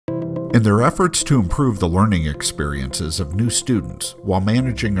In their efforts to improve the learning experiences of new students while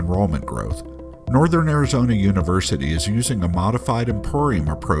managing enrollment growth, Northern Arizona University is using a modified emporium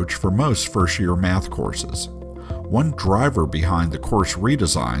approach for most first-year math courses. One driver behind the course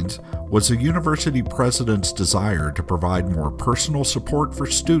redesigns was the university president's desire to provide more personal support for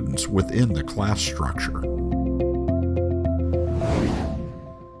students within the class structure.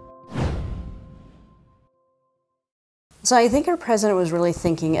 So I think our president was really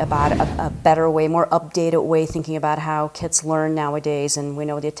thinking about a better way, more updated way, thinking about how kids learn nowadays. And we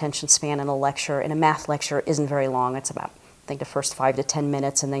know the attention span in a math lecture isn't very long. It's about, I think, the first 5 to 10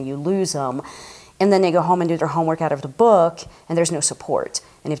 minutes, and then you lose them. And then they go home and do their homework out of the book, and there's no support.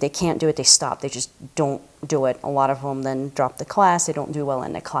 And if they can't do it, they stop. They just don't do it. A lot of them then drop the class. They don't do well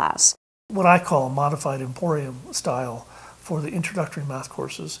in the class. What I call a modified emporium style for the introductory math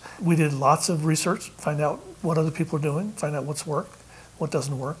courses. We did lots of research, find out what other people are doing, find out what's worked, what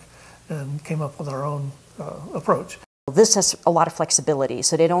doesn't work, and came up with our own approach. This has a lot of flexibility,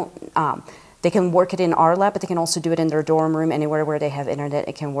 so they don't, they can work it in our lab, but they can also do it in their dorm room, anywhere where they have internet,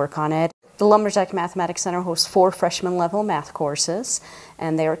 it can work on it. The Lumberjack Mathematics Center hosts 4 freshman level math courses,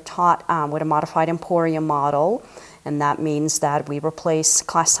 and they are taught with a modified emporium model. And that means that we replace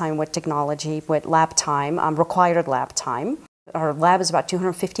class time with technology, with lab time, required lab time. Our lab is about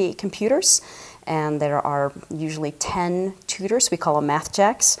 258 computers, and there are usually 10 tutors, we call them math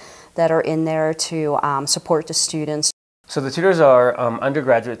jacks, that are in there to support the students. So the tutors are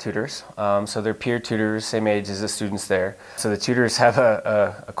undergraduate tutors, so they're peer tutors, same age as the students there. So the tutors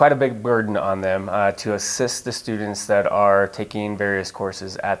have quite a big burden on them to assist the students that are taking various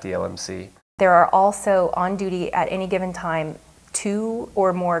courses at the LMC. There are also on duty at any given time 2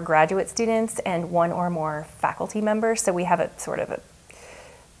 or more graduate students and 1 or more faculty members. So we have a sort of a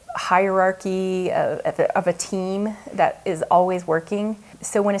hierarchy of a team that is always working.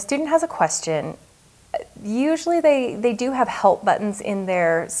 So when a student has a question, usually they do have help buttons in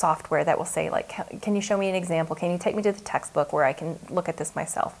their software that will say, like, can you show me an example? Can you take me to the textbook where I can look at this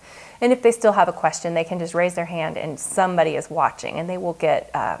myself? And if they still have a question, they can just raise their hand and somebody is watching, and they will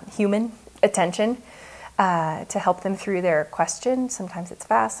get human attention to help them through their question. Sometimes it's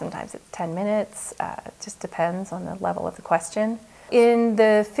fast, sometimes it's 10 minutes. It just depends on the level of the question. In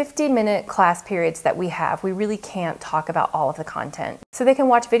the 50-minute class periods that we have, we really can't talk about all of the content. So they can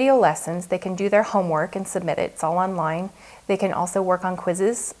watch video lessons, they can do their homework and submit it. It's all online. They can also work on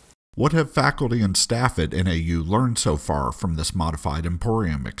quizzes. What have faculty and staff at NAU learned so far from this modified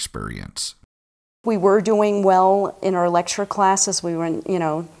emporium experience? We were doing well in our lecture classes. We weren't,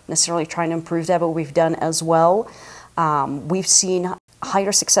 necessarily trying to improve that, but we've done as well. We've seen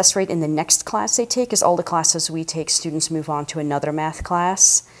higher success rate in the next class they take, as all the classes we take, students move on to another math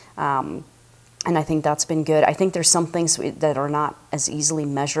class. And I think that's been good. I think there's some things that are not as easily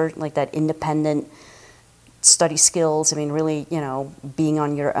measured, like that independent study skills. I mean, really, being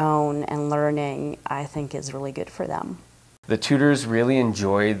on your own and learning, I think is really good for them. The tutors really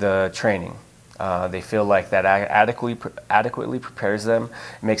enjoy the training. They feel like that adequately prepares them,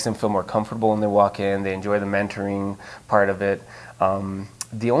 it makes them feel more comfortable when they walk in. They enjoy the mentoring part of it.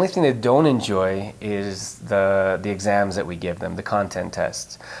 The only thing they don't enjoy is the exams that we give them, the content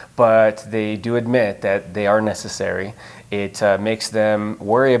tests. But they do admit that they are necessary. It makes them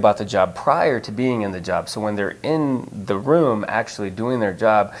worry about the job prior to being in the job. So when they're in the room actually doing their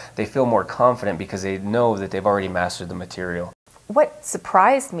job, they feel more confident because they know that they've already mastered the material. What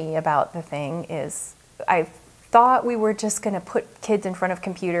surprised me about the thing is I thought we were just going to put kids in front of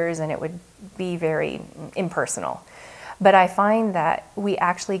computers and it would be very impersonal. But I find that we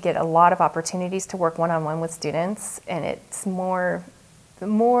actually get a lot of opportunities to work one-on-one with students, and it's more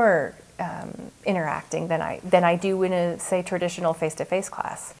interacting than I do in a, say, traditional face-to-face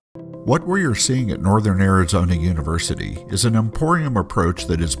class. What we are seeing at Northern Arizona University is an emporium approach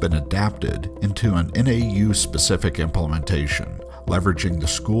that has been adapted into an NAU-specific implementation, leveraging the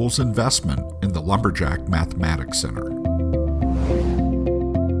school's investment in the Lumberjack Mathematics Center.